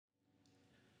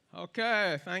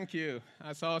Okay, thank you.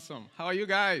 That's awesome. How are you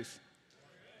guys?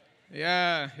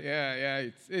 Yeah.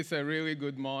 It's a really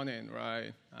good morning,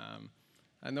 right?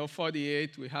 I know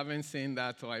 48, we haven't seen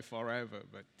that like forever,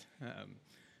 but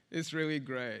it's really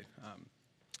great.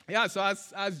 So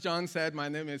as John said, my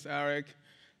name is Eric.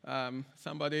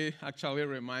 Somebody actually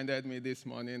reminded me this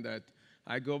morning that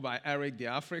I go by Eric the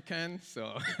African,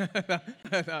 so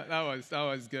that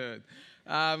was good.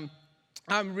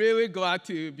 I'm really glad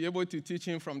to be able to teach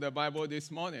him from the Bible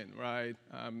this morning, right?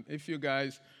 If you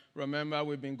guys remember,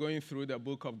 we've been going through the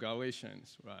book of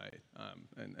Galatians, right?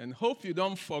 And hope you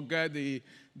don't forget the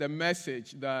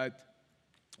message that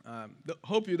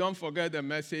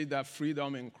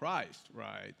freedom in Christ,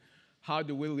 right? How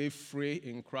do we live free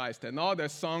in Christ? And all the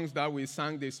songs that we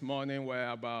sang this morning were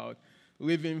about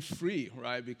living free,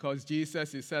 right? Because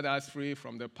Jesus, he set us free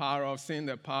from the power of sin,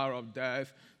 the power of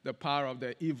death, the power of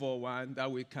the evil one,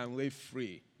 that we can live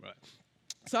free, right?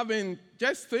 So I've been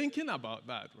just thinking about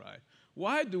that, right?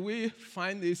 Why do we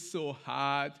find it so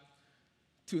hard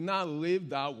to not live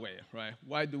that way, right?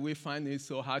 Why do we find it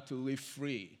so hard to live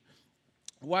free?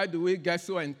 Why do we get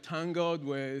so entangled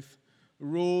with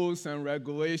rules and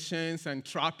regulations and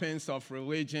trappings of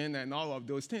religion and all of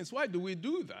those things? Why do we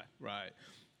do that, right?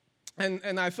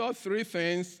 And I thought three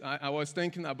things I was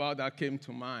thinking about that came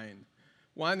to mind.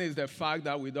 One is the fact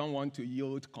that we don't want to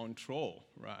yield control,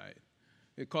 right?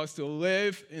 Because to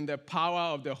live in the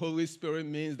power of the Holy Spirit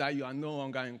means that you are no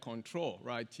longer in control,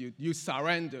 right? You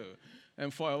surrender.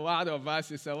 And for a lot of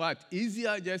us, it's a lot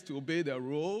easier just to obey the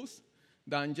rules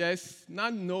than just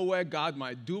not know where God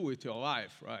might do with your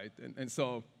life, right? And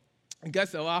so it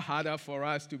gets a lot harder for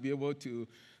us to be able to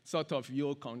sort of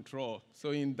yield control. So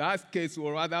in that case,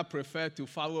 we'll rather prefer to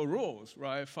follow rules,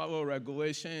 right? Follow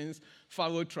regulations,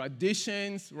 follow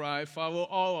traditions, right? Follow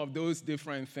all of those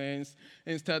different things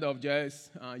instead of just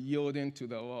yielding to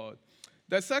the Lord.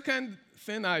 The second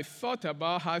thing I thought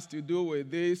about has to do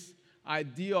with this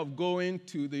idea of going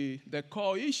to the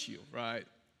core issue, right?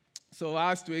 So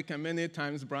last week, and many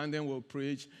times Brandon will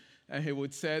preach, and he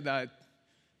would say that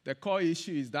the core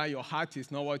issue is that your heart is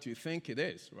not what you think it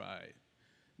is, right?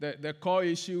 The core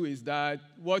issue is that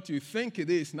what you think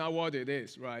it is, not what it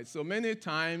is, right? So many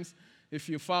times, if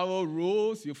you follow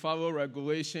rules, you follow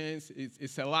regulations,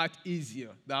 it's a lot easier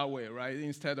that way, right?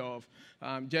 Instead of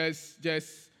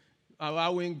just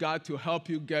allowing God to help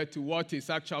you get to what is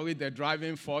actually the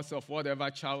driving force of whatever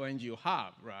challenge you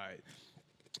have, right?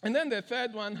 And then the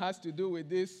third one has to do with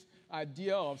this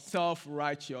idea of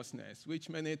self-righteousness, which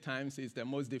many times is the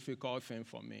most difficult thing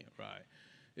for me, right?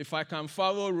 If I can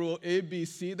follow rule A, B,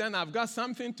 C, then I've got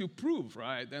something to prove,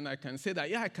 right? Then I can say that,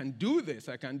 yeah, I can do this.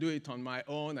 I can do it on my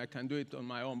own. I can do it on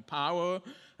my own power.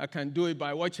 I can do it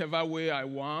by whichever way I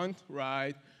want,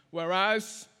 right?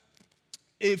 Whereas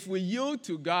if we yield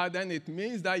to God, then it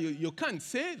means that you can't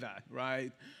say that,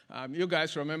 right? You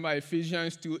guys remember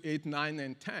Ephesians 2, 8, 9,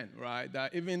 and 10, right?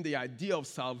 That even the idea of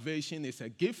salvation is a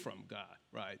gift from God,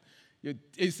 right?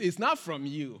 It's not from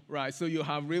you, right? So you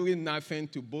have really nothing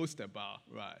to boast about,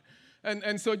 right?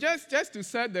 And so just to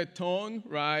set the tone,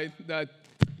 right, that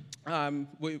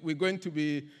we're going to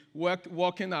be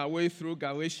walking our way through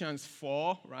Galatians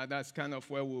 4, right? That's kind of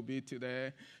where we'll be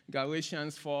today.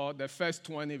 Galatians 4, the first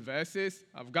 20 verses.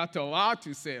 I've got a lot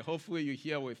to say. Hopefully you're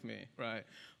here with me, right?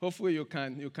 Hopefully you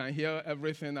can hear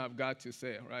everything I've got to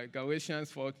say, right? Galatians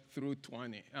 4 through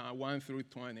 20, 1 through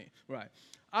 20, right?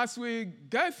 As we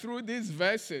get through these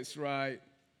verses, right,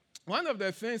 one of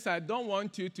the things I don't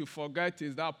want you to forget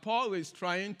is that Paul is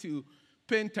trying to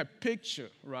paint a picture,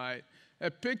 right? A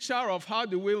picture of how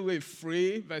do we live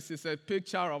free versus a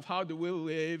picture of how do we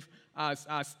live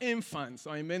as infants,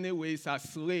 or in many ways as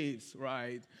slaves,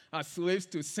 right? As slaves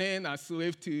to sin, as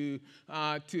slaves to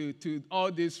all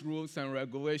these rules and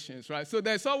regulations, right? So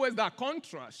there's always that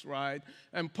contrast, right?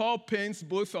 And Paul paints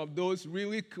both of those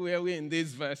really clearly in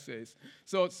these verses.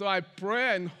 So I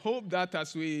pray and hope that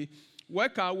as we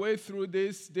work our way through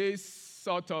these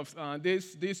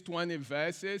 20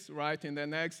 verses, right, in the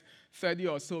next 30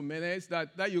 or so minutes,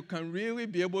 that you can really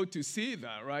be able to see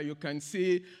that, right? You can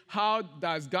see how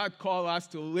does God call us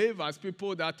to live as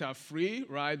people that are free,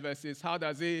 right, versus how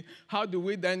do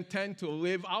we then tend to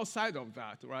live outside of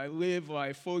that, right? Live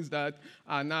like folks that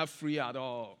are not free at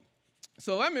all.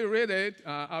 So let me read it.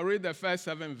 I'll read the first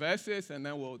 7 verses, and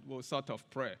then we'll sort of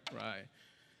pray, right?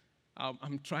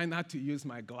 I'm trying not to use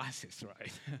my glasses,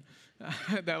 right?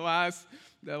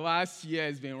 The last year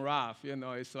has been rough. You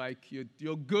know, it's like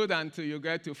you're good until you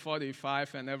get to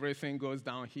 45 and everything goes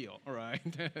downhill, right?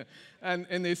 and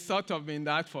it's sort of been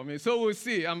that for me. So we'll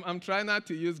see. I'm trying not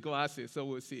to use glasses, so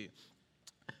we'll see.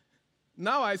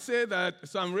 Now I say that,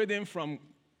 so I'm reading from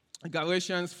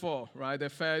Galatians 4, right, the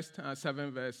first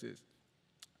 7 verses.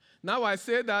 Now I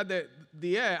say that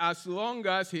the heir, as long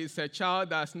as he is a child,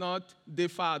 does not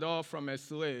differ at all from a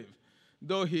slave,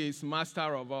 though he is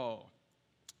master of all,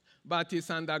 but is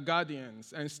under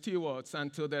guardians and stewards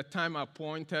until the time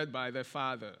appointed by the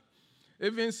Father.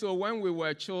 Even so, when we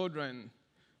were children,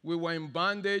 we were in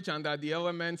bondage under the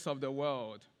elements of the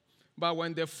world. But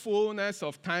when the fullness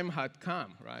of time had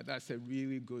come, right, that's a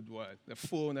really good word, the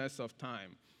fullness of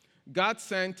time, God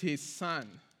sent his Son,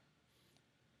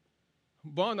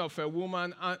 born of a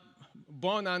woman,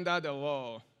 born under the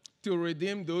law, to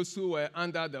redeem those who were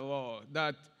under the law,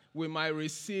 that we might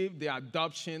receive the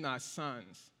adoption as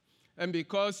sons. And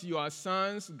because you are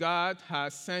sons, God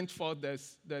has sent forth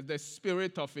the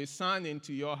Spirit of his Son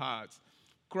into your hearts,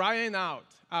 crying out,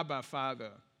 Abba,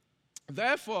 Father.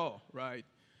 Therefore, right,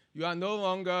 you are no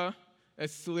longer a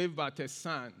slave but a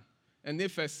son. And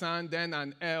if a son, then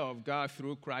an heir of God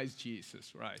through Christ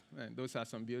Jesus, right? And those are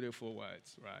some beautiful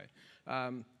words, right?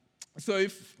 So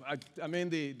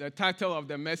the title of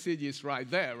the message is right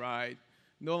there, right?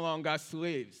 No longer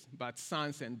slaves, but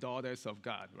sons and daughters of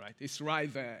God, right? It's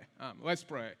right there. Let's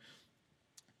pray.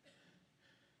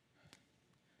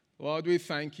 Lord, we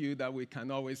thank you that we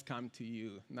can always come to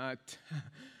you, not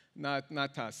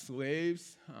as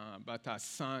slaves, but as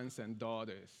sons and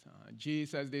daughters.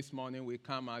 Jesus, this morning we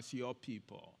come as your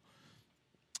people.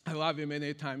 I love you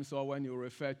many times, Lord, when you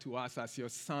refer to us as your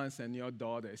sons and your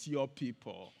daughters, your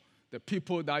people, the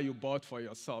people that you bought for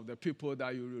yourself, the people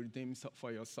that you redeemed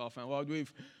for yourself. And Lord,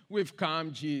 we've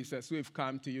come, Jesus, we've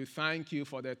come to you. Thank you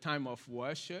for the time of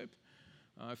worship.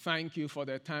 Thank you for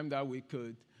the time that we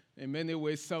could, in many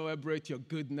ways, celebrate your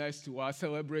goodness to us,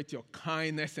 celebrate your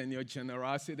kindness and your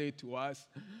generosity to us,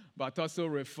 but also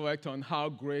reflect on how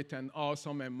great and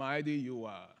awesome and mighty you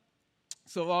are.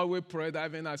 So, Lord, we pray that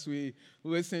even as we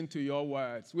listen to your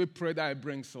words, we pray that it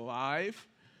brings life.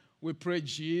 We pray,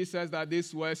 Jesus, that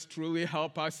these words truly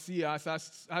help us see us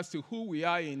as to who we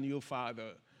are in you,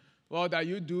 Father. Lord, that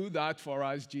you do that for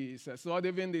us, Jesus. Lord,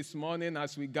 even this morning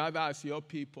as we gather as your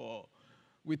people,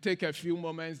 we take a few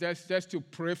moments just to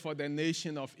pray for the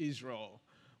nation of Israel.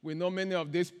 We know many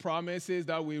of these promises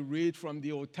that we read from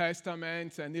the Old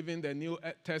Testament and even the New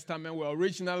Testament were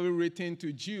originally written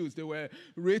to Jews. They were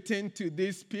written to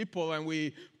these people, and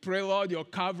we pray, Lord, your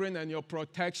covering and your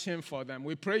protection for them.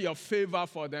 We pray your favor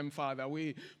for them, Father.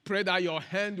 We pray that your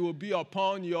hand will be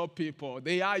upon your people.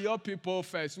 They are your people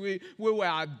first. We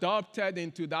were adopted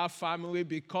into that family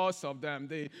because of them.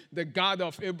 The God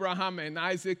of Abraham and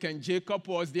Isaac and Jacob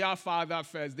was their father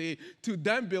first. To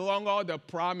them belong all the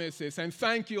promises. And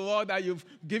thank you, Lord, that you've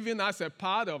given us a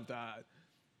part of that.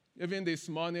 Even this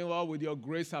morning, Lord, with your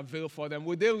grace avail for them.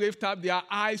 Would they lift up their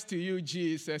eyes to you,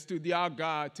 Jesus, to their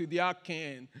God, to their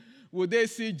King? Would they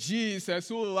see Jesus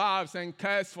who loves and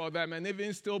cares for them, and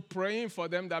even still praying for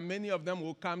them that many of them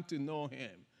will come to know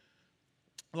him?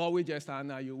 Lord, we just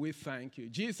honor you. We thank you.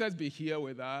 Jesus, be here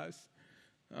with us.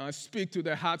 Speak to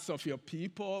the hearts of your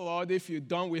people. Lord, if you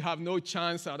don't, we have no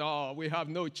chance at all. We have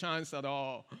no chance at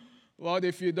all. Lord,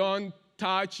 if you don't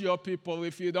touch your people,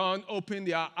 if you don't open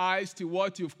their eyes to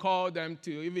what you've called them to,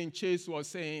 even Chase was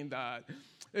saying that.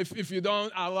 If you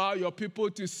don't allow your people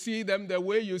to see them the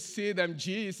way you see them,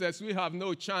 Jesus, we have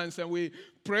no chance. And we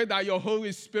pray that your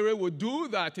Holy Spirit will do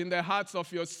that in the hearts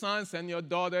of your sons and your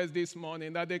daughters this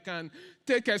morning, that they can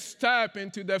take a step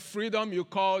into the freedom you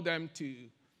call them to.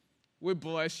 We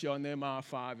bless your name, our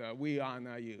Father. We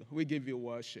honor you. We give you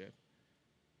worship.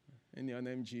 In your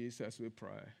name, Jesus, we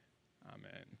pray.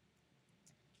 Amen.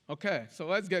 Okay, so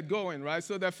let's get going, right?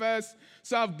 So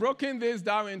I've broken this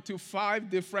down into 5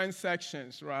 different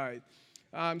sections, right?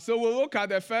 So we'll look at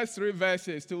the first 3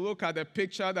 verses to look at the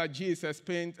picture that Jesus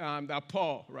paints, that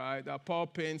Paul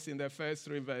paints in the first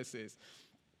 3 verses.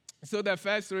 So the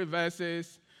first 3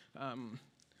 verses,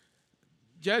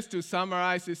 just to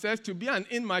summarize, it says to be an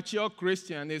immature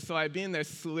Christian is like being a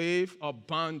slave of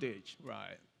bondage,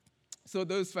 right? So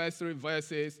those first 3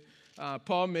 verses,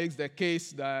 Paul makes the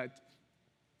case that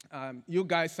you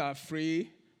guys are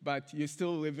free, but you're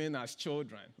still living as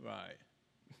children, right?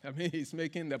 I mean, he's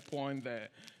making the point there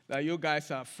that you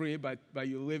guys are free, but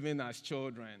you're living as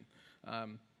children.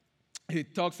 He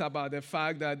talks about the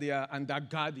fact that they are under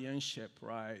guardianship,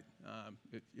 right?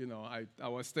 I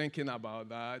was thinking about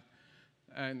that.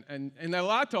 And in a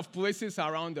lot of places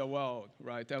around the world,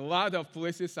 right? A lot of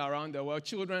places around the world,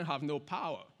 children have no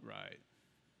power, right?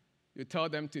 You tell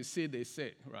them to sit, they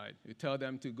sit, right? You tell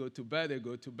them to go to bed, they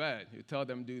go to bed. You tell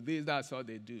them to do this, that's what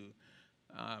they do.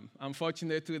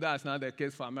 Unfortunately, that's not the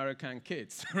case for American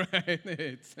kids, right?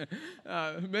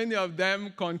 Many of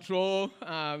them control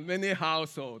many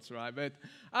households, right? But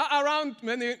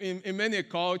in many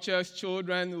cultures,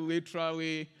 children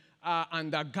literally are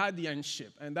under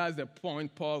guardianship. And that's the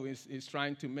point Paul is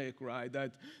trying to make, right?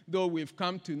 That though we've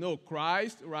come to know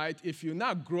Christ, right, if you're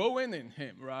not growing in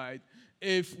him, right,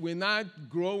 if we're not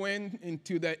growing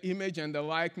into the image and the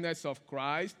likeness of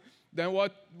Christ, then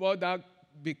what that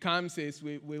becomes is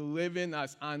we're living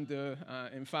as under,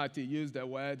 in fact, he used the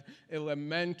word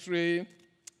elementary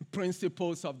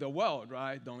principles of the world,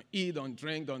 right? Don't eat, don't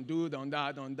drink, don't do, don't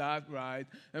that, right?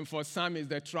 And for some, it's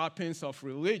the trappings of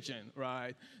religion,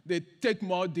 right? They take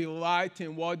more delight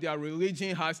in what their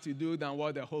religion has to do than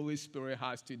what the Holy Spirit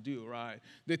has to do, right?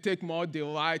 They take more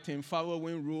delight in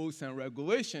following rules and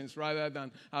regulations rather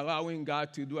than allowing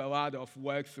God to do a lot of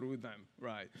work through them,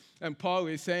 right? And Paul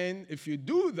is saying, if you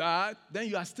do that, then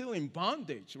you are still in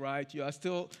bondage, right? You are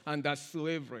still under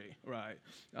slavery, right?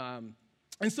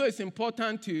 And so it's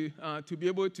important to be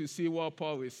able to see what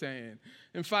Paul is saying.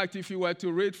 In fact, if you were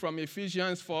to read from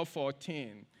Ephesians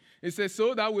 4:14, it says,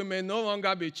 so that we may no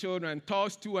longer be children,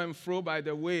 tossed to and fro by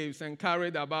the waves and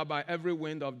carried about by every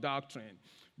wind of doctrine,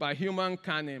 by human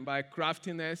cunning, by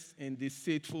craftiness in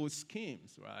deceitful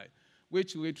schemes, right?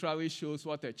 Which literally shows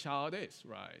what a child is,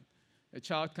 right? A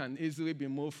child can easily be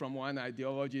moved from one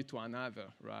ideology to another,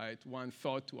 right? One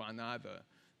thought to another.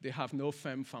 They have no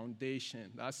firm foundation.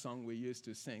 That song we used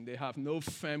to sing. They have no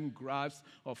firm grasp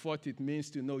of what it means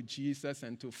to know Jesus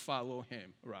and to follow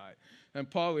him, right? And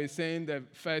Paul is saying the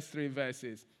first 3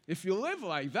 verses, if you live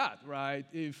like that, right,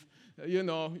 if,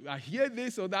 I hear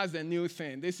this, so that's the new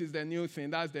thing. This is the new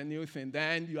thing, that's the new thing.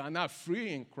 Then you are not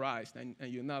free in Christ and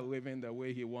you're not living the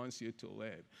way he wants you to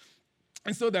live.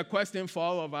 And so the question for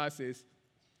all of us is,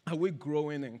 are we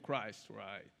growing in Christ,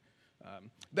 right?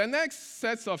 The next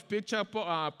sets of picture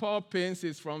Paul paints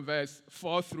is from verse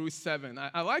 4 through 7.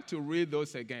 I like to read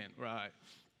those again, right?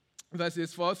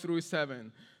 Verses 4 through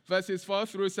 7. Verses 4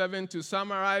 through 7, to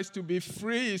summarize, to be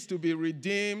free is to be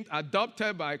redeemed,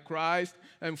 adopted by Christ,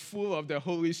 and full of the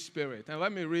Holy Spirit. And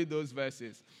let me read those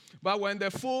verses. But when the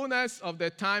fullness of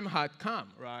the time had come,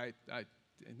 right?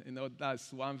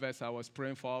 That's one verse I was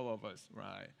praying for all of us,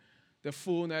 right? The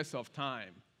fullness of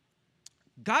time.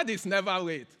 God is never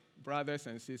late. Brothers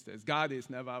and sisters, God is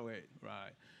never late,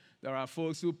 right? There are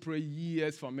folks who pray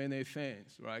years for many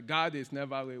things, right? God is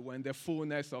never late when the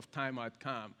fullness of time had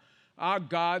come. Our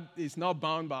God is not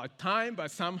bound by time,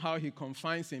 but somehow he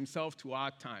confines himself to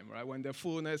our time, right? When the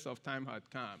fullness of time had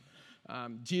come.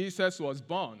 Jesus was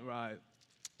born, right?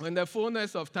 When the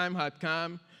fullness of time had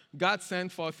come, God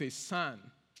sent forth his son,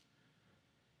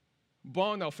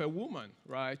 born of a woman,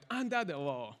 right? Under the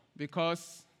law,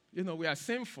 because we are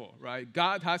sinful, right?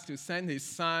 God has to send his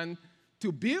son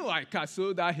to be like us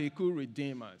so that he could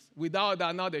redeem us. Without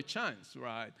that, not a chance,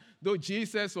 right? Though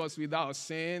Jesus was without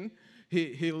sin,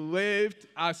 he lived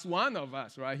as one of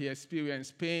us, right? He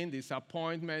experienced pain,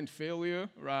 disappointment, failure,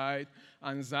 right?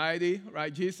 Anxiety,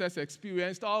 right? Jesus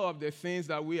experienced all of the things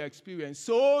that we experience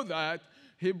so that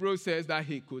Hebrews says that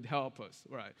he could help us,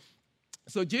 right?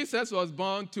 So Jesus was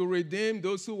born to redeem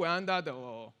those who were under the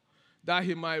law, that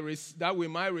we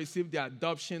might receive the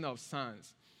adoption of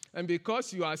sons. And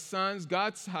because you are sons,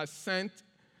 God has sent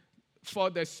for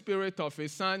the Spirit of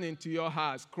his Son into your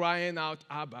hearts, crying out,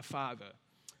 Abba, Father.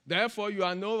 Therefore, you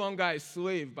are no longer a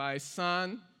slave, but a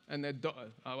son and a daughter,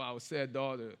 I would say a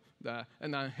daughter,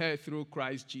 and an heir through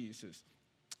Christ Jesus.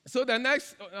 So the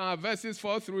next verses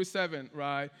 4 through 7,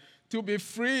 right? To be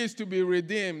free is to be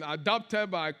redeemed, adopted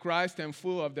by Christ and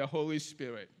full of the Holy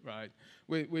Spirit, right?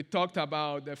 We talked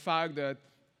about the fact that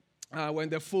when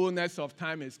the fullness of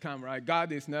time is come, right?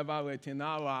 God is never late in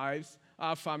our lives,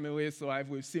 our family's life.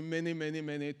 We've seen many, many,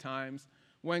 many times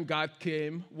when God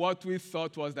came, what we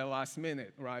thought was the last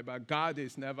minute, right? But God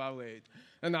is never late.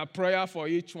 And our prayer for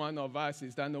each one of us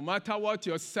is that no matter what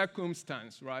your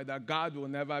circumstance, right, that God will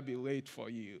never be late for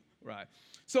you, right?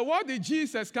 So what did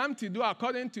Jesus come to do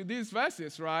according to these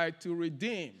verses, right? To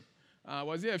redeem.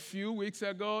 Was it a few weeks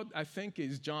ago? I think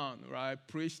it's John, right?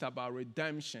 Preached about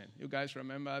redemption. You guys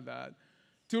remember that?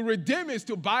 To redeem is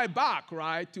to buy back,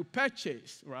 right? To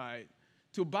purchase, right?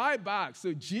 To buy back.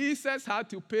 So Jesus had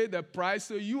to pay the price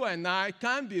so you and I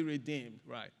can be redeemed,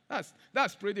 right?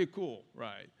 That's pretty cool,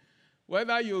 right?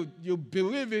 Whether you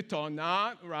believe it or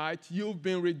not, right? You've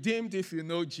been redeemed if you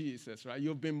know Jesus, right?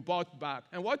 You've been bought back.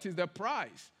 And what is the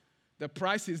price? The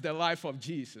price is the life of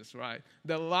Jesus, right?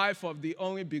 The life of the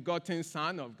only begotten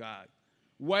Son of God.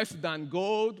 Worth than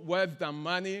gold, worth than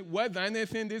money, worth than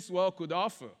anything this world could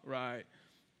offer, right?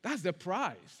 That's the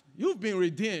price. You've been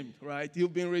redeemed, right?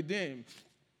 You've been redeemed.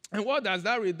 And what does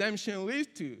that redemption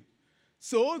lead to?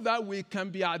 So that we can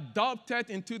be adopted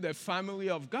into the family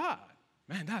of God.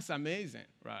 Man, that's amazing,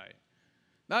 right?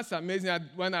 That's amazing.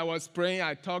 When I was praying,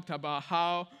 I talked about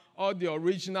how all the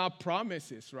original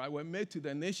promises, right, were made to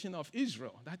the nation of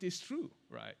Israel. That is true,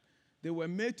 right? They were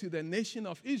made to the nation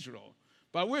of Israel.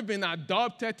 But we've been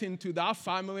adopted into that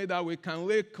family that we can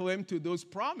lay claim to those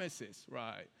promises,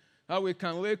 right? That we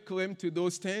can lay claim to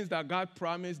those things that God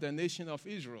promised the nation of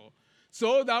Israel.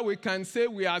 So that we can say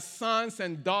we are sons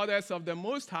and daughters of the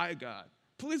Most High God.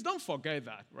 Please don't forget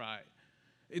that, right?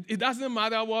 It doesn't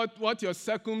matter what your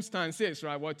circumstance is,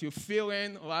 right? What you're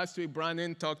feeling. Last week,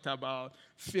 Brandon talked about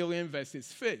feeling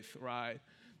versus faith, right?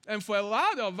 And for a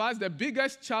lot of us, the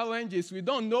biggest challenge is we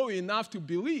don't know enough to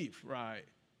believe, right?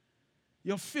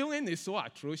 Your feeling is so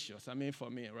atrocious. I mean, for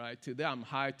me, right? Today I'm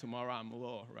high, tomorrow I'm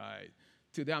low, right?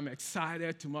 Today I'm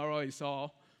excited, tomorrow it's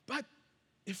all. But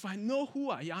if I know who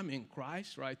I am in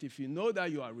Christ, right? If you know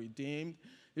that you are redeemed,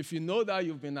 if you know that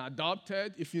you've been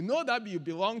adopted, if you know that you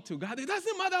belong to God, it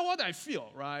doesn't matter what I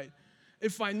feel, right?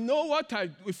 If I know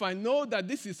that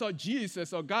this is what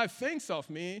Jesus or God thinks of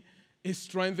me, it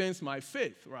strengthens my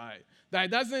faith, right?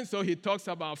 That doesn't, so he talks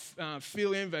about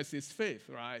feeling versus faith,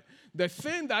 right? The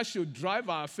thing that should drive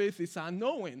our faith is our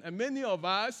knowing. And many of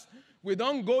us, we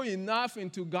don't go enough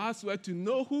into God's word to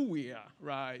know who we are,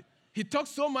 right? He talks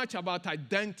so much about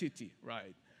identity,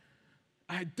 right?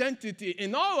 Identity.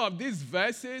 In all of these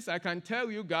verses, I can tell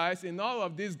you guys, in all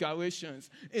of these Galatians,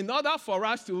 in order for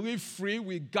us to live free,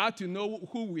 we got to know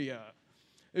who we are.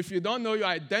 If you don't know your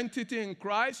identity in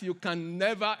Christ, you can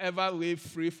never, ever live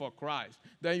free for Christ.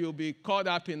 Then you'll be caught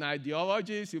up in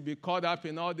ideologies. You'll be caught up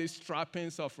in all these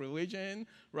trappings of religion,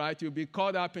 right? You'll be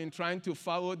caught up in trying to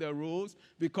follow the rules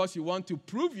because you want to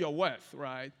prove your worth,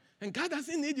 right? And God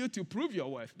doesn't need you to prove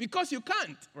your worth because you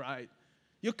can't, right?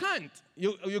 You can't.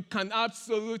 You can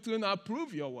absolutely not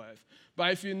prove your worth.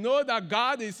 But if you know that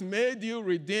God has made you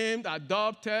redeemed,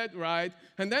 adopted, right?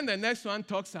 And then the next one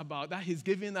talks about that he's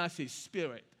giving us his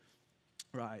spirit,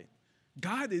 right?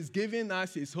 God is giving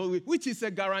us his Holy, which is a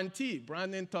guarantee.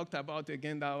 Brandon talked about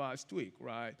again that last week,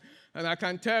 right? And I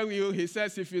can tell you, he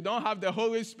says, if you don't have the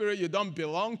Holy Spirit, you don't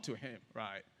belong to him,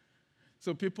 right?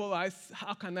 So people ask,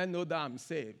 how can I know that I'm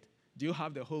saved? Do you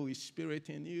have the Holy Spirit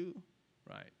in you?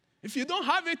 Right? If you don't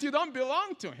have it, you don't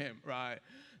belong to him, right?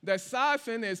 The sad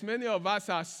thing is many of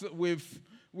us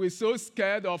we're so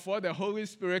scared of what the Holy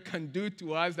Spirit can do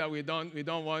to us that we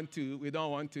don't want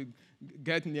to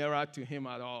get nearer to him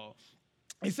at all.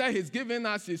 He said he's given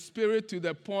us his spirit to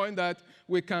the point that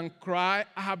we can cry,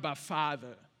 Abba,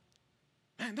 Father.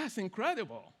 Man, that's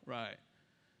incredible, right?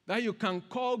 That you can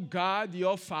call God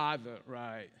your Father,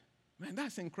 right? Man,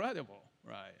 that's incredible,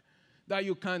 right? That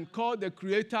you can call the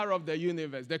creator of the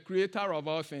universe, the creator of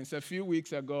all things. A few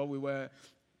weeks ago, we were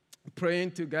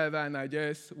praying together, and I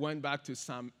just went back to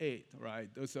Psalm 8,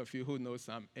 right? Those of you who know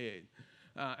Psalm 8.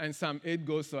 And Psalm 8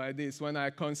 goes like this: when I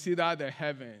consider the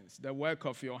heavens, the work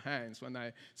of your hands, when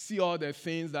I see all the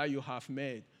things that you have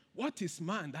made, what is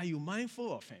man that you're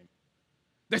mindful of him?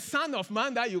 The Son of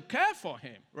Man that you care for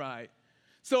him, right?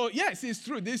 So, yes, it's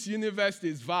true. This universe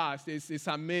is vast. It's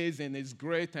amazing. It's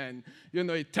great. And,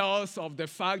 it tells of the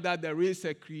fact that there is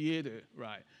a creator,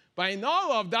 right? But in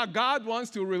all of that, God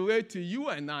wants to relate to you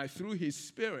and I through his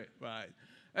spirit, right?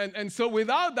 And so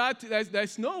without that,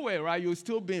 there's no way, right? You'll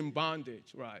still be in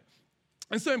bondage, right?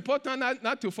 And so important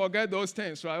not to forget those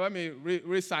things, right? Let me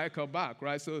recycle back,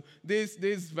 right? So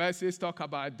these verses talk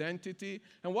about identity.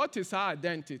 And what is our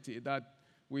identity? That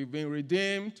we've been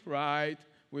redeemed, right?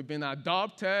 We've been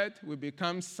adopted. We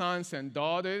become sons and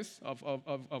daughters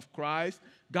of Christ.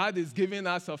 God is giving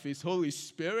us of his Holy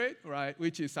Spirit, right,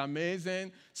 which is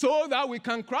amazing, so that we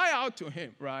can cry out to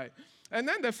him, right? And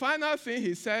then the final thing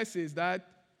he says is that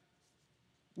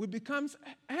we become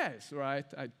heirs, right?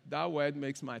 That word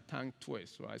makes my tongue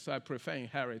twist, right? So I prefer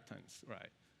inheritance, right?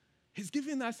 He's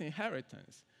giving us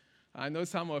inheritance. I know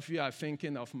some of you are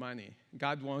thinking of money.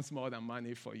 God wants more than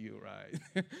money for you,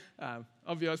 right?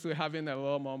 Obviously, having a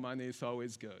little more money is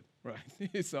always good, right?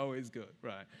 It's always good,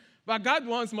 right? But God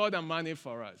wants more than money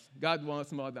for us. God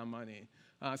wants more than money.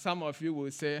 Some of you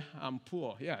will say, I'm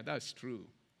poor. Yeah, that's true,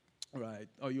 right?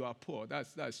 Or you are poor.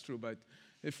 That's true. But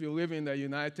if you live in the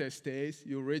United States,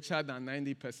 you're richer than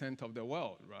 90% of the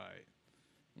world, right?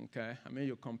 Okay, I mean,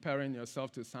 you're comparing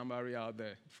yourself to somebody out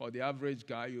there. For the average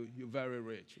guy, you're very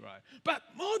rich, right? But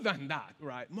more than that,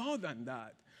 right? More than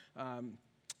that.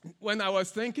 When I was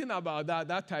thinking about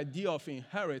that idea of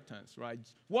inheritance, right?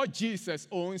 What Jesus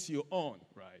owns, you own,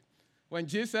 right? When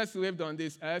Jesus lived on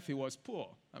this earth, he was poor.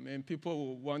 I mean, people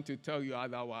will want to tell you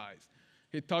otherwise.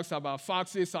 He talks about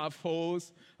foxes have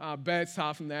holes, birds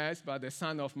have nests, but the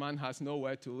Son of Man has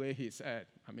nowhere to lay his head.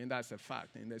 I mean, that's a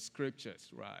fact in the scriptures,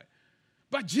 right?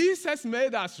 But Jesus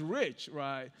made us rich,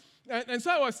 right? And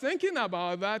so I was thinking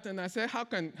about that, and I said, how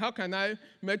can I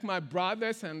make my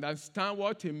brothers understand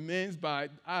what it means by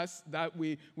us that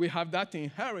we have that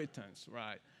inheritance,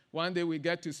 right? One day we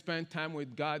get to spend time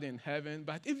with God in heaven,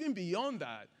 but even beyond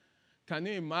that, can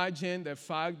you imagine the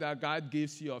fact that God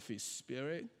gives you of his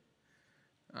Spirit?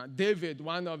 David,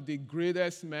 one of the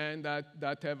greatest men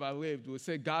that ever lived, would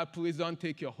say, God, please don't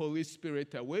take your Holy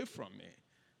Spirit away from me.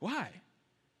 Why?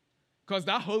 Because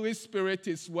that Holy Spirit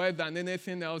is worth than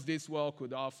anything else this world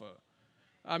could offer.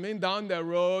 I mean, down the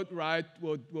road, right,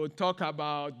 we'll talk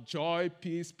about joy,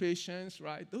 peace, patience,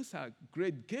 right? Those are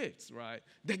great gifts, right?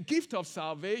 The gift of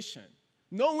salvation,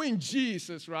 knowing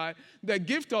Jesus, right? The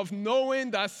gift of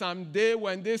knowing that someday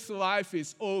when this life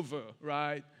is over,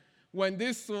 right? When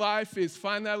this life is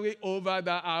finally over,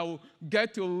 that I'll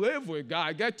get to live with God,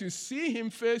 I get to see him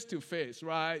face to face,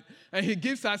 right? And he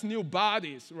gives us new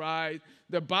bodies, right?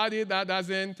 The body that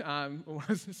doesn't,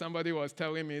 somebody was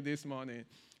telling me this morning,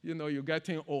 you know, you're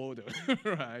getting older,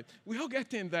 right? We're all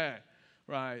getting there,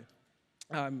 right?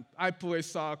 I play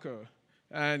soccer,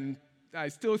 and I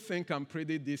still think I'm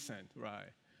pretty decent, right?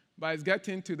 But it's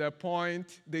getting to the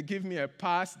point, they give me a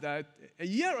pass that a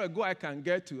year ago I can't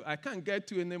get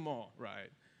to anymore, right?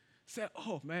 Say,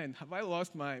 oh man, have I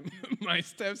lost my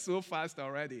steps so fast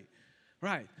already?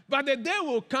 Right. But the day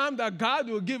will come that God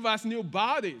will give us new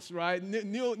bodies, right?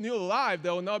 New life.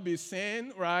 There will not be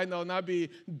sin, right? There will not be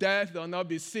death. There will not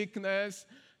be sickness.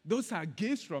 Those are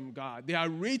gifts from God. They are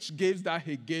rich gifts that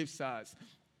he gives us.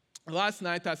 Last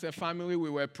night as a family,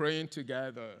 we were praying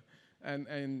together.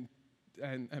 And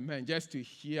man, just to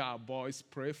hear our boys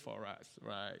pray for us,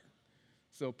 right?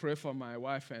 So pray for my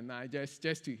wife and I. Just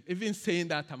to, even saying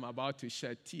that, I'm about to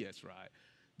shed tears, right?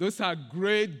 Those are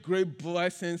great, great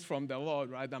blessings from the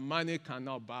Lord, right? That money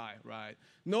cannot buy, right?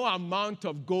 No amount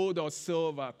of gold or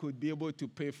silver could be able to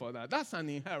pay for that. That's an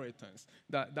inheritance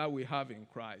that we have in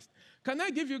Christ. Can I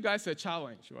give you guys a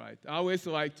challenge, right? I always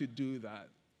like to do that.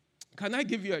 Can I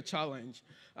give you a challenge?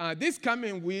 This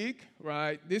coming week,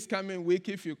 right? This coming week,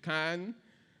 if you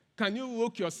can you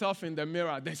look yourself in the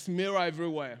mirror? There's mirror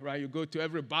everywhere, right? You go to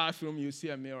every bathroom, you see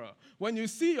a mirror. When you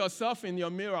see yourself in your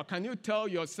mirror, can you tell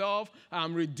yourself,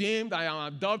 I'm redeemed, I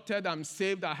am adopted, I'm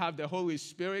saved, I have the Holy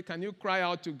Spirit? Can you cry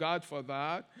out to God for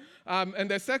that? And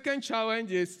the second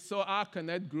challenge is, so our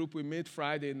Connect group, we meet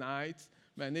Friday nights.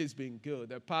 Man, it's been good.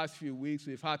 The past few weeks,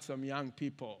 we've had some young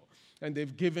people, and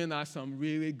they've given us some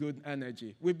really good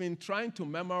energy. We've been trying to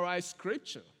memorize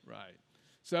Scripture, right?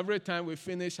 So every time we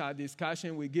finish our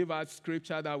discussion, we give out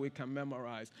Scripture that we can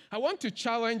memorize. I want to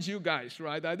challenge you guys,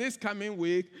 right, that this coming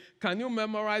week, can you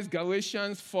memorize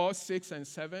Galatians 4, 6, and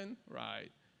 7, right?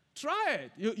 Try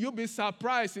it. You'll be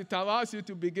surprised. It allows you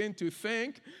to begin to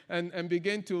think and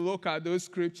begin to look at those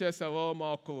Scriptures a little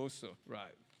more closer,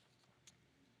 right?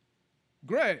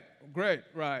 Great,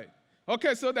 right.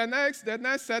 Okay, so the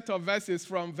next set of verses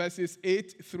from verses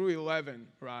 8 through 11,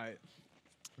 right?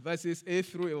 Verses 8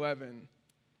 through 11.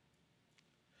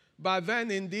 But then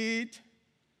indeed,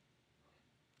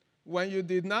 when you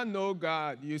did not know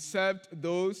God, you served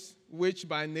those which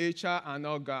by nature are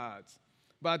not gods.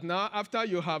 But now after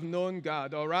you have known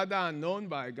God, or rather are known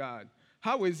by God,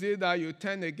 how is it that you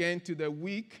turn again to the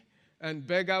weak and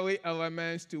beggarly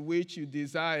elements to which you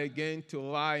desire again to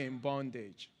lie in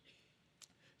bondage?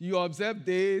 You observe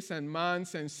days and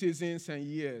months and seasons and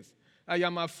years. I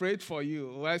am afraid for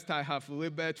you, lest I have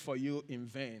labored for you in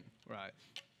vain, right?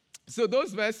 So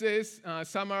those verses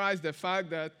summarize the fact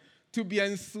that to be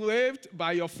enslaved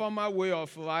by your former way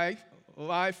of life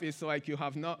is like you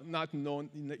have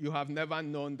you have never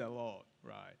known the Lord,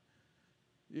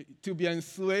 right? To be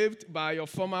enslaved by your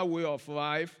former way of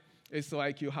life is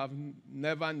like you have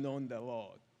never known the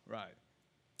Lord, right?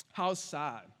 How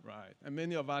sad, right? And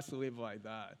many of us live like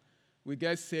that. We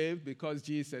get saved because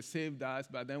Jesus saved us,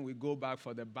 but then we go back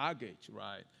for the baggage,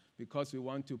 right? Because we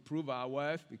want to prove our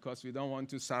worth, because we don't want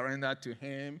to surrender to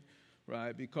him,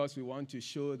 right? Because we want to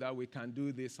show that we can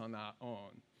do this on our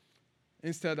own,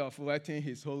 instead of letting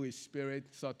his Holy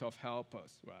Spirit sort of help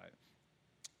us, right?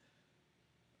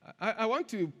 I want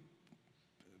to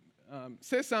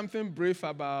say something brief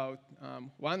about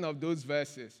one of those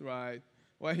verses, right,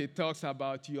 where he talks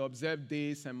about you observe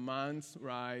days and months,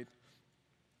 right?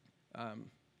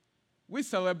 We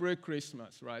celebrate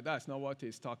Christmas, right? That's not what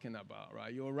he's talking about,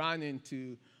 right? You'll run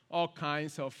into all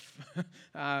kinds of,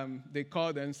 they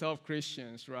call themselves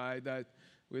Christians, right? That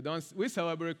We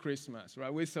celebrate Christmas,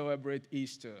 right? We celebrate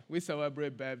Easter. We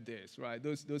celebrate birthdays, right?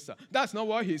 That's not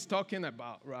what he's talking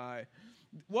about, right?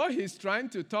 What he's trying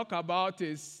to talk about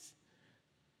is,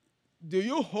 do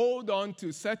you hold on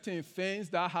to certain things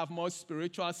that have more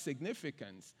spiritual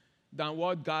significance than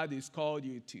what God has called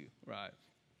you to, right?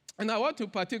 And I want to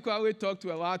particularly talk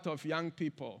to a lot of young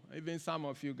people, even some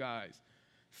of you guys.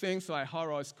 Things like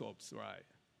horoscopes, right?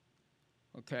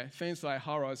 Okay, things like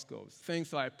horoscopes,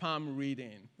 things like palm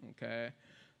reading, okay?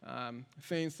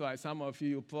 Things like some of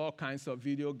you play all kinds of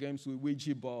video games with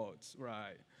Ouija boards,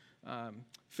 right?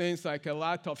 Things like a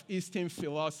lot of Eastern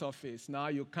philosophies. Now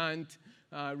you can't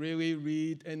really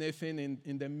read anything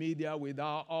in the media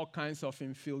without all kinds of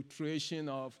infiltration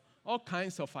of all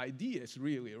kinds of ideas,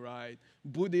 really, right?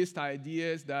 Buddhist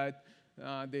ideas that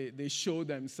they show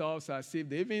themselves as if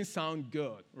they even sound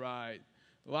good, right?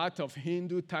 A lot of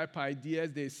Hindu-type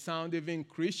ideas, they sound even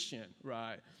Christian,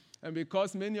 right? And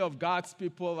because many of God's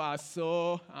people are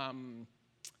so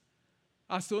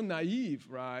naive,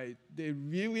 right? They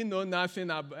really know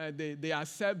nothing about, they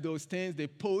accept those things, they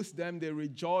post them, they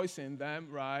rejoice in them,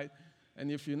 right?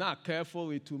 And if you're not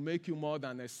careful, it will make you more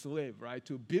than a slave, right?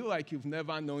 To be like you've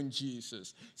never known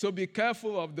Jesus. So be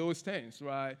careful of those things,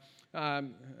 right?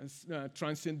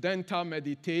 Transcendental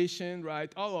meditation,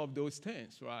 right? All of those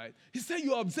things, right? He said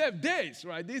you observe days,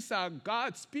 right? These are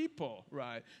God's people,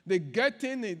 right? They get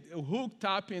hooked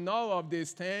up in all of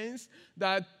these things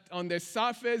that on the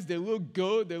surface, they look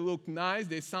good, they look nice,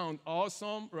 they sound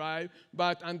awesome, right?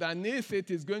 But underneath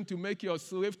it is going to make you a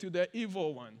slave to the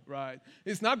evil one, right?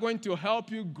 It's not going to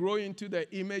help you grow into the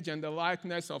image and the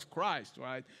likeness of Christ,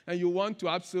 right? And you want to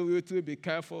absolutely be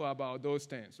careful about those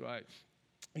things, right?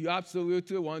 You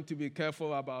absolutely want to be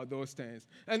careful about those things.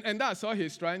 And that's all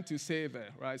he's trying to say there,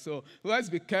 right? So let's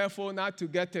be careful not to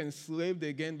get enslaved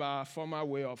again by our former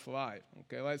way of life,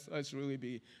 okay? Let's really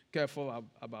be careful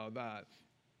about that.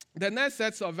 The next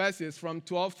set of verses from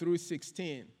 12 through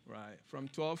 16, right? From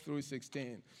 12 through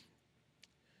 16.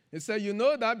 It says, you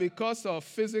know that because of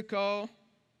physical,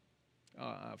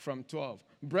 from 12.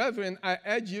 Brethren, I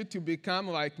urge you to become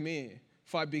like me,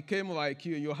 for I became like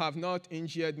you. You have not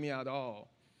injured me at all.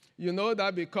 You know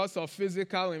that because of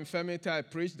physical infirmity, I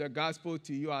preached the gospel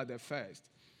to you at the first.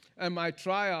 And my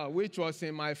trial, which was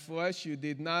in my flesh, you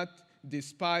did not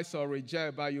despise or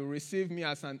reject, but you received me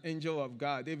as an angel of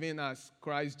God, even as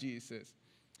Christ Jesus.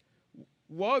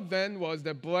 What then was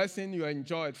the blessing you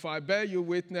enjoyed? For I bear you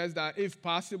witness that if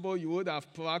possible, you would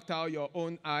have plucked out your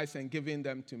own eyes and given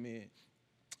them to me.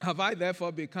 Have I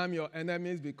therefore become your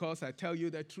enemies because I tell you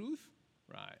the truth?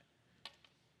 Right.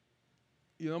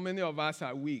 You know, many of us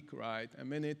are weak, right? And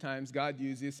many times God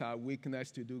uses our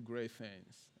weakness to do great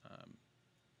things.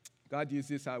 God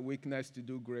uses our weakness to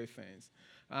do great things.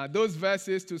 Those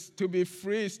verses, to be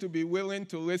free is to be willing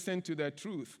to listen to the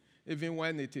truth, even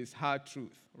when it is hard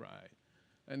truth, right?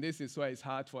 And this is why it's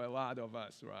hard for a lot of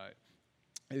us, right?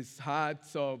 It's hard,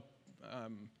 so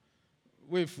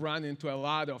we've run into a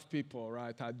lot of people,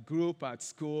 right? At group, at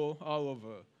school, all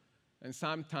over. And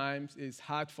sometimes it's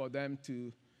hard for them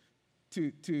to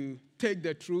take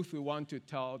the truth we want to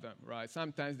tell them, right?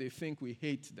 Sometimes they think we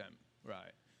hate them,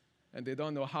 right? And they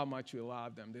don't know how much we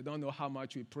love them. They don't know how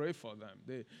much we pray for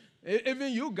them.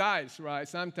 Even you guys, right?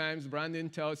 Sometimes Brandon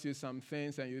tells you some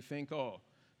things and you think, oh,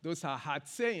 those are hard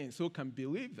sayings. Who can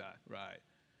believe that, right?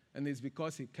 And it's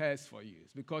because he cares for you.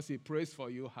 It's because he prays for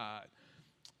you hard.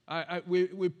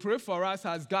 We pray for us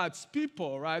as God's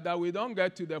people, right, that we don't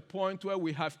get to the point where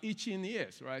we have itching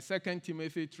ears, right? 2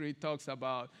 Timothy 3 talks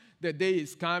about the day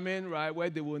is coming, right, where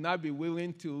they will not be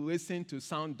willing to listen to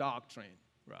sound doctrine,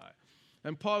 right?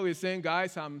 And Paul is saying,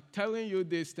 guys, I'm telling you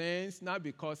these things not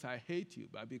because I hate you,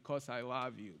 but because I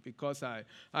love you, because I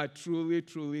truly,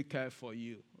 truly care for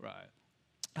you, right?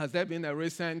 Has there been a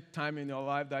recent time in your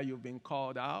life that you've been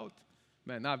called out?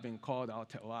 Man, I've been called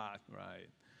out a lot, right?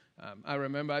 I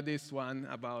remember this one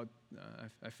about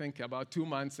 2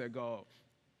 months ago.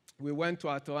 We went to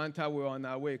Atlanta. We were on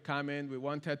our way coming. We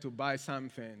wanted to buy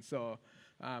something. So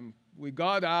we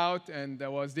got out, and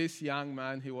there was this young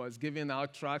man. He was giving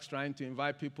out tracts, trying to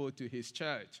invite people to his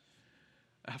church.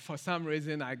 For some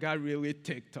reason, I got really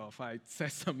ticked off. I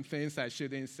said some things I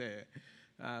shouldn't say.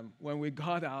 When we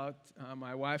got out,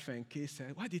 my wife and kids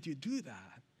said, "Why did you do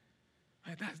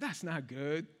that? That's not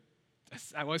good."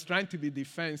 I was trying to be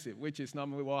defensive, which is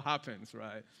normally what happens,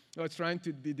 right? I was trying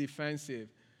to be defensive.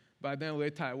 But then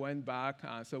later I went back.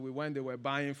 So when they were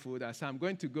buying food, I said, I'm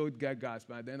going to go get gas.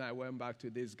 But then I went back to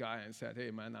this guy and said, hey,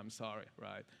 man, I'm sorry,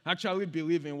 right? I actually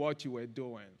believe in what you were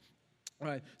doing,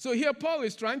 right? So here Paul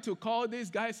is trying to call these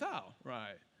guys out,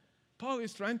 right? Paul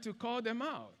is trying to call them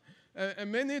out.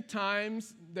 And many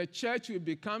times the church will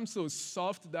become so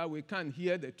soft that we can't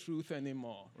hear the truth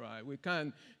anymore, right? We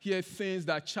can't hear things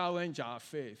that challenge our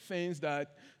faith, things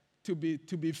that to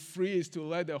be free is to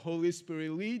let the Holy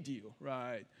Spirit lead you,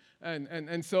 right?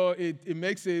 And so it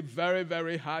makes it very,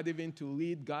 very hard even to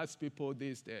lead God's people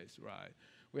these days, right?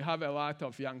 We have a lot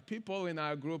of young people in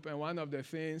our group, and one of the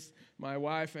things my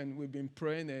wife and we've been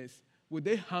praying is, would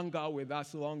they hang out with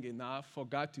us long enough for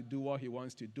God to do what he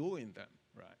wants to do in them,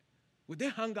 right? Would they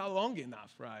hang out long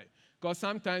enough, right? Because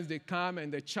sometimes they come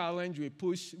and the challenge we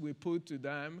put to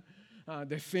them,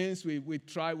 the things we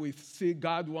see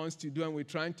God wants to do and we're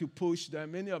trying to push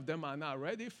them, many of them are not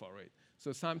ready for it.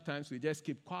 So sometimes we just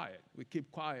keep quiet. We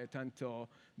keep quiet until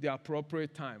the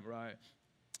appropriate time, right?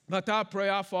 But our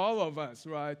prayer for all of us,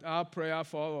 right? Our prayer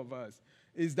for all of us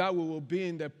is that we will be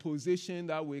in the position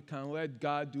that we can let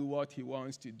God do what he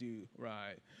wants to do,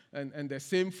 right? And the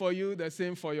same for you, the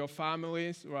same for your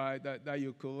families, right? That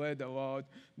you could let the Lord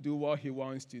do what he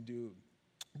wants to do.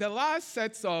 The last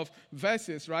sets of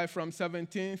verses, right, from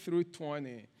 17 through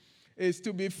 20, is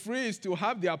to be free, is to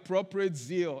have the appropriate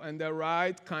zeal and the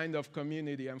right kind of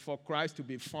community and for Christ to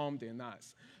be formed in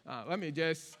us. Let me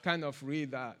just kind of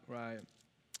read that, right?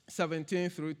 17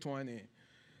 through 20.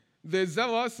 They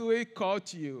zealously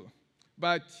caught you,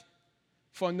 but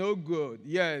for no good.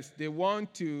 Yes, they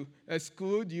want to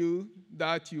exclude you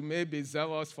that you may be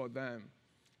zealous for them.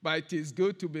 But it is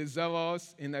good to be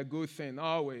zealous in a good thing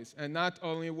always, and not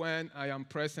only when I am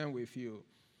present with you.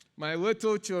 My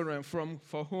little children,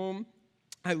 for whom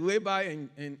I labor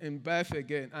in birth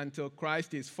again until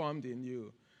Christ is formed in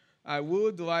you. I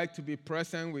would like to be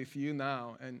present with you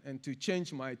now and to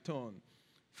change my tone,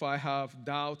 for I have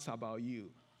doubts about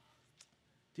you.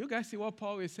 Do you guys see what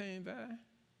Paul is saying there?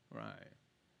 Right.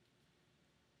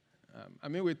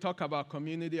 We talk about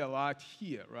community a lot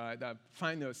here, right? That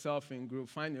find yourself in group,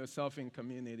 find yourself in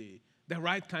community. The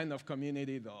right kind of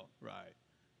community, though, right?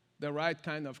 The right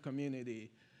kind of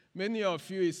community. Many of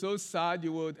you, it's so sad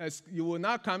you will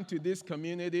not come to this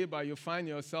community, but you find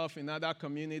yourself in other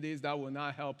communities that will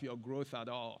not help your growth at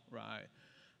all, right?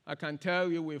 I can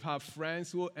tell you we've had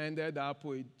friends who ended up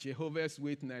with Jehovah's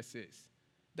Witnesses.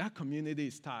 That community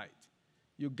is tight.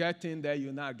 You get in there,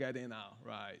 you're not getting out,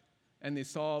 right? And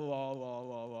it's all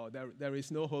law. There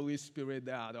is no Holy Spirit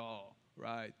there at all,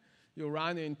 right? You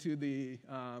run into the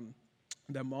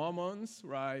Mormons,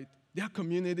 right? Their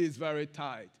community is very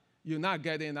tight. You're not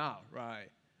getting out, right?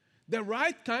 The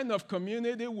right kind of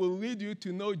community will lead you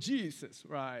to know Jesus,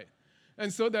 right?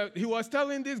 And so he was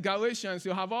telling these Galatians,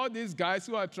 you have all these guys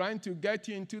who are trying to get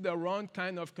you into the wrong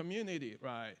kind of community,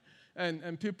 right?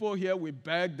 And people here, we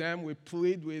beg them, we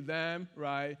plead with them,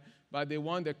 right? But they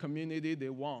want the community they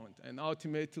want, and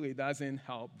ultimately it doesn't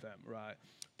help them, right?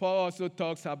 Paul also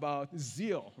talks about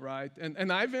zeal, right?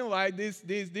 And I even like this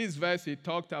verse he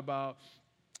talked about,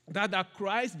 that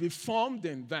Christ be formed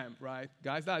in them, right?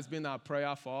 Guys, that's been our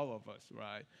prayer for all of us,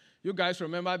 right? You guys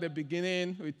remember at the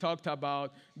beginning, we talked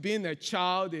about being a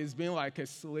child is being like a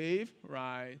slave,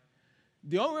 right?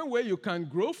 The only way you can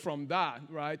grow from that,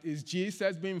 right, is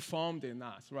Jesus being formed in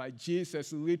us, right?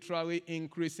 Jesus literally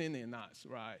increasing in us,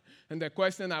 right? And the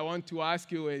question I want to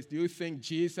ask you is, do you think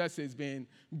Jesus has been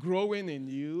growing in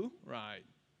you, right?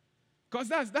 Because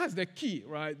that's the key,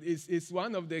 right? It's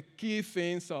one of the key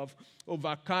things of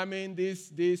overcoming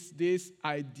this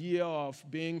idea of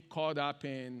being caught up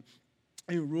in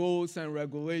rules and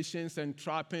regulations and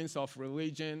trappings of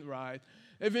religion, right?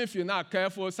 Even if you're not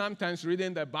careful, sometimes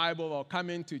reading the Bible or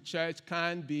coming to church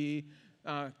can be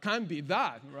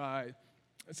that, right?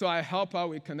 So I help out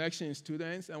with connection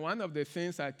students, and one of the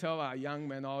things I tell our young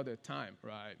men all the time,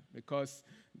 right, because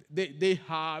they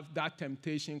have that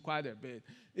temptation quite a bit,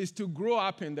 is to grow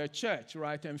up in the church,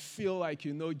 right, and feel like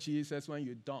you know Jesus when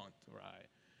you don't, right?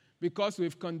 Because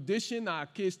we've conditioned our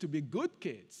kids to be good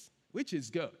kids, which is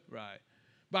good, right?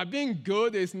 But being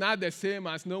good is not the same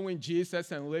as knowing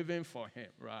Jesus and living for him,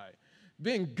 right?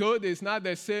 Being good is not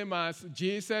the same as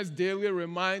Jesus daily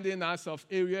reminding us of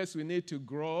areas we need to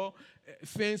grow,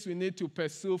 things we need to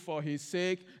pursue for his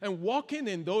sake, and walking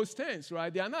in those things,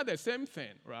 right? They are not the same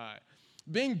thing, right?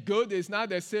 Being good is not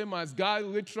the same as God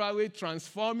literally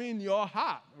transforming your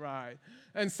heart, right?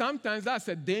 And sometimes that's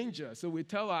a danger. So we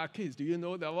tell our kids, do you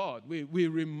know the Lord? We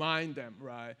remind them,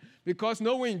 right? Because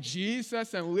knowing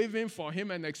Jesus and living for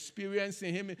him and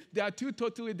experiencing him, they are two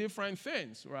totally different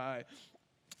things, right?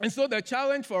 And so the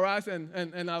challenge for us,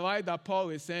 and I like that Paul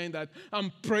is saying that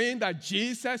I'm praying that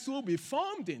Jesus will be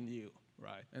formed in you,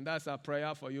 right? And that's our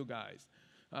prayer for you guys.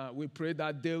 We pray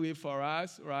that daily for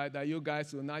us, right? That you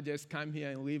guys will not just come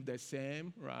here and live the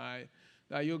same, right?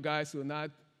 That you guys will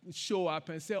not show up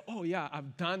and say, oh yeah,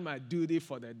 I've done my duty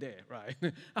for the day, right?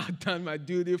 I've done my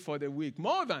duty for the week.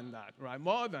 More than that, right?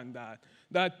 More than that.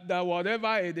 That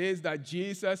whatever it is, that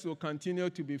Jesus will continue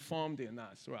to be formed in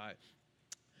us, right?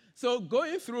 So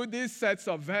going through these sets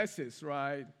of verses,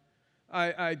 right,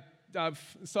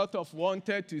 I've sort of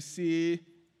wanted to see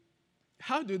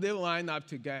how do they line up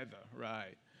together,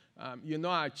 right?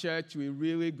 Our church, we're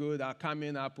really good at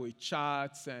coming up with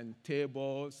charts and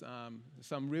tables,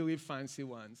 some really fancy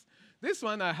ones. This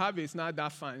one I have is not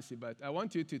that fancy, but I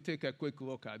want you to take a quick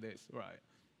look at this, right?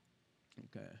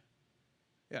 Okay.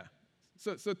 Yeah.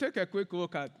 So take a quick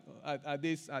look at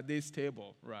this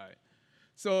table, right?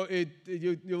 So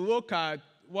you look at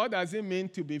what does it mean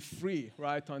to be free,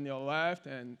 right, on your left,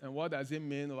 and what does it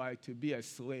mean, like, to be a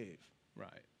slave, right?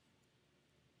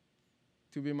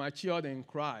 To be matured in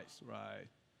Christ, right?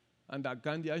 Under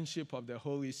guardianship of the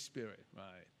Holy Spirit,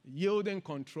 right? Yielding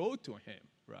control to Him,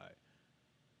 right?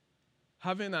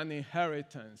 Having an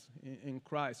inheritance in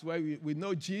Christ where we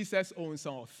know Jesus owns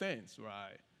all things,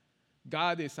 right?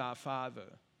 God is our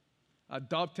Father,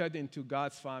 adopted into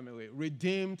God's family,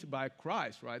 redeemed by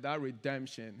Christ, right? That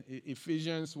redemption,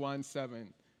 Ephesians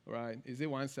 1:7, right? Is it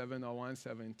 1:7 or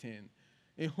 1:17?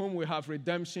 In whom we have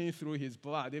redemption through His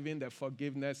blood, even the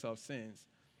forgiveness of sins.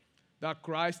 That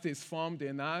Christ is formed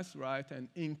in us, right, and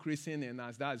increasing in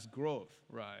us. That's growth,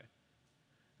 right?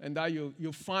 And that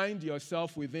you find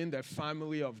yourself within the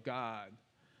family of God.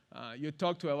 You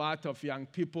talk to a lot of young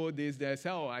people these days, say,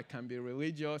 oh, I can be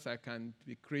religious, I can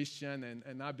be Christian,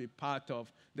 and not be part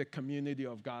of the community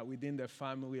of God, within the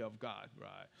family of God,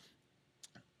 right?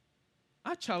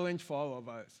 A challenge for all of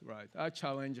us, right? A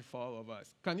challenge for all of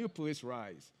us. Can you please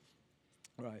rise?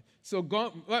 Right. So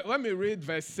let me read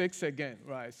verse 6 again,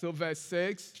 right? So verse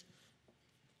 6,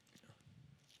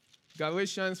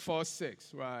 Galatians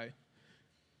 4:6, right?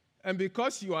 And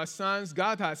because you are sons,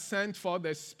 God has sent forth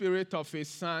the Spirit of His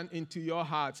Son into your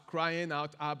hearts, crying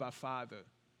out, Abba, Father.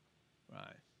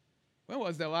 Right? When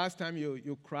was the last time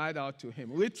you cried out to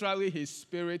Him? Literally, His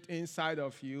Spirit inside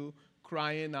of you,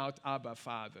 crying out, Abba,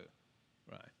 Father.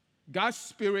 Right? God's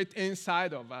Spirit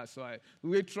inside of us, right?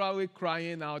 Literally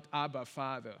crying out, Abba,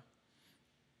 Father.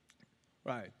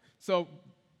 Right? So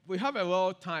we have a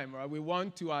little time, right? We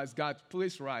want to ask God,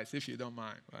 please rise, if you don't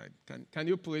mind, right? Can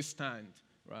you please stand?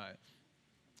 Right.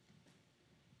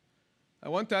 I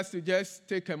want us to just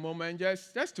take a moment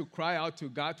just to cry out to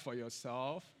God for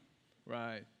yourself,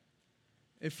 right?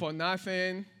 If for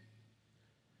nothing,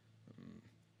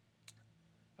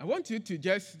 I want you to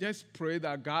just pray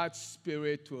that God's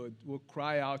Spirit will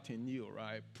cry out in you,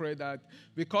 right? Pray that,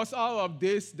 because all of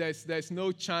this, there's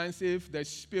no chance if the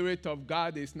Spirit of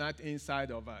God is not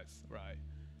inside of us, right?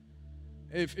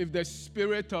 If the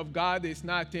Spirit of God is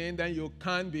not in, then you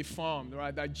can't be formed,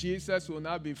 right? That Jesus will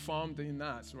not be formed in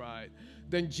us, right?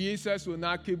 Then Jesus will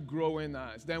not keep growing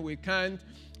us. Then we can't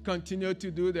continue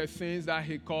to do the things that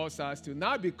He calls us to.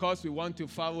 Not because we want to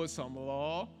follow some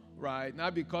law, right?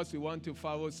 Not because we want to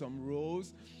follow some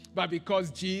rules, but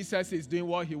because Jesus is doing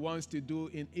what He wants to do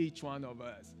in each one of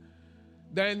us.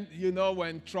 Then,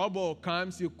 when trouble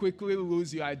comes, you quickly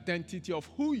lose your identity of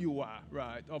who you are,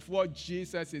 right? Of what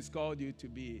Jesus has called you to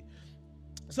be.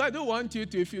 So I do want you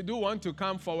to, if you do want to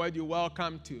come forward, you're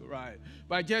welcome to, right?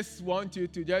 But I just want you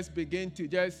to just begin to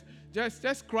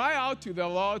just cry out to the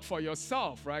Lord for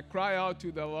yourself, right? Cry out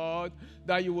to the Lord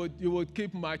that you would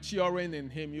keep maturing in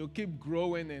Him. You keep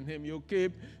growing in Him. You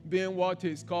keep being what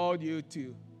He's called you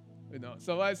to.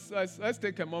 So let's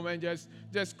take a moment,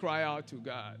 just cry out to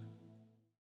God.